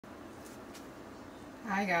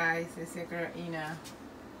Hi guys, it's your girl Ina.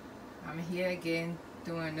 I'm here again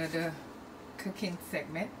doing another cooking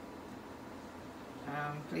segment.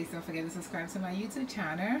 Please don't forget to subscribe to my YouTube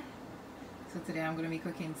channel. So today I'm going to be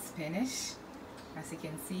cooking spinach. As you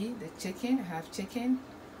can see, the chicken, I have chicken,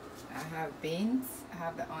 I have beans, I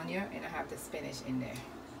have the onion, and I have the spinach in there.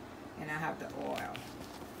 And I have the oil.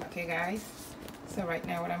 Okay guys, so right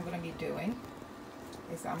now what I'm going to be doing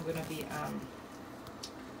is I'm going to be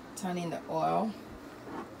turning the oil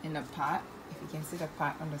in the pot. If you can see the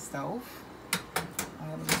pot on the stove, I'm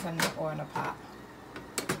going to be turning the oil in the pot.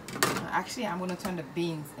 Actually, I'm going to turn the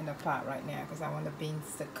beans in the pot right now because I want the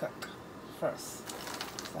beans to cook first.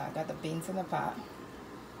 So I got the beans in the pot.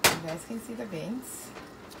 You guys can see the beans.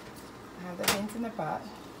 I have the beans in the pot.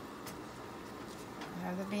 I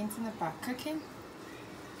have the beans in the pot cooking.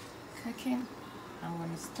 I'm going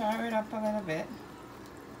to stir it up a little bit.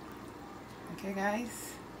 Okay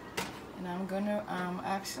guys. And I'm going to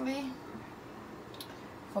actually,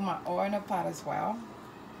 for my oil in the pot as well,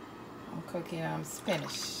 I'm cooking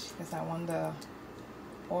spinach because I want the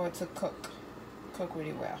oil to cook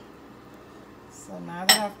really well. So now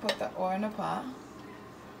that I've put the oil in the pot,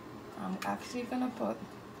 I'm actually going to put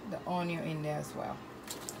the onion in there as well.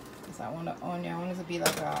 Because I want the onion, I want it to be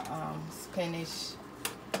like a spinach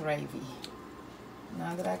gravy.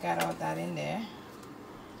 Now that I got all that in there,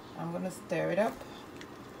 I'm going to stir it up.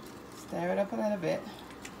 Stir it up a little bit.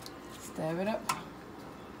 Stir it up.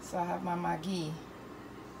 So I have my Maggi.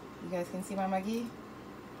 You guys can see my Maggi?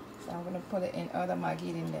 So I'm going to put it in other Maggi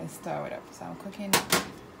and then stir it up. So I'm cooking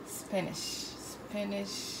spinach.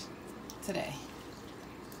 Spinach today.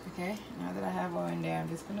 Okay, now that I have oil in there, I'm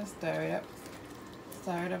just going to stir it up.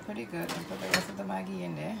 Stir it up pretty good and put the rest of the Maggi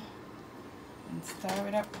in there. And stir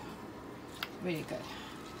it up really good.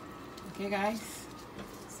 Okay guys?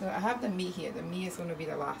 So I have the meat here. The meat is going to be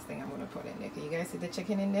the last thing I'm going to put in there. Can you guys see the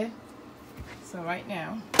chicken in there? So right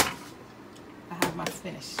now, I have my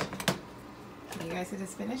spinach. Can you guys see the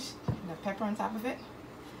spinach? And the pepper on top of it.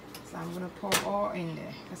 So I'm going to pour all in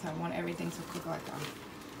there because I want everything to cook like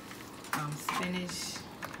spinach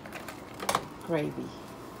gravy.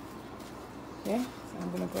 Okay, so I'm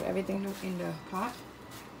going to put everything in the pot.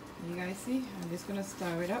 You guys see? I'm just going to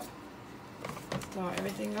stir it up. Stir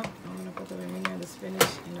everything up. I'm going to put the remainder of the spinach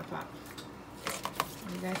in the pot.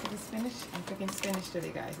 You guys see the spinach? I'm cooking spinach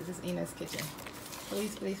today, guys. This is Ina's kitchen.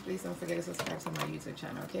 Please, please, please don't forget to subscribe to my YouTube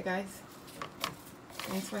channel. Okay, guys?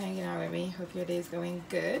 Thanks for hanging out with me. Hope your day is going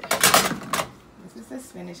good. This is the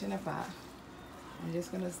spinach in the pot. I'm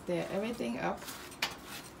just going to stir everything up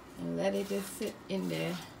and let it just sit in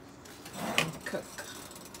there and cook.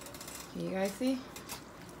 Can you guys see?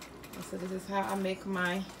 So this is how I make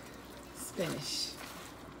my spinach.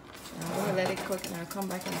 And I'm gonna let it cook and I'll come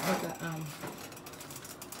back and put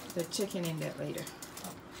the chicken in there later.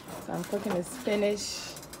 So I'm cooking the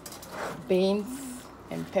spinach, beans,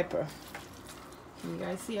 and pepper. Can you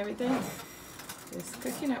guys see everything? It's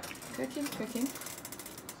cooking up, cooking.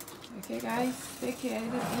 Okay guys, take care.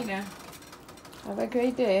 This is Ina. Have a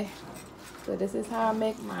great day. So this is how I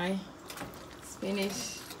make my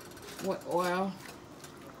spinach with oil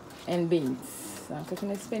and beans. So I'm cooking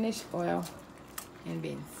the spinach, oil, and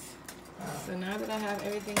beans. So now that I have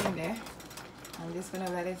everything in there, I'm just going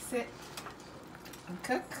to let it sit and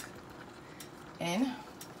cook. And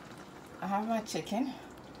I have my chicken.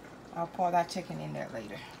 I'll pour that chicken in there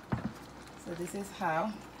later. So this is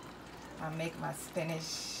how I make my spinach,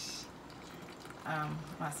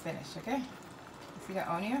 okay? You see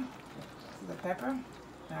the onion? See the pepper?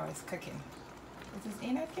 Now it's cooking. This is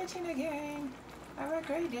Ina's kitchen again. Have a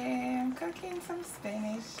great day. I'm cooking some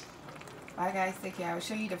spinach. Bye guys, take care. I'll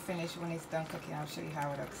show you the finish when it's done cooking. I'll show you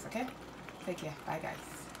how it looks, okay? Take care. Bye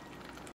guys.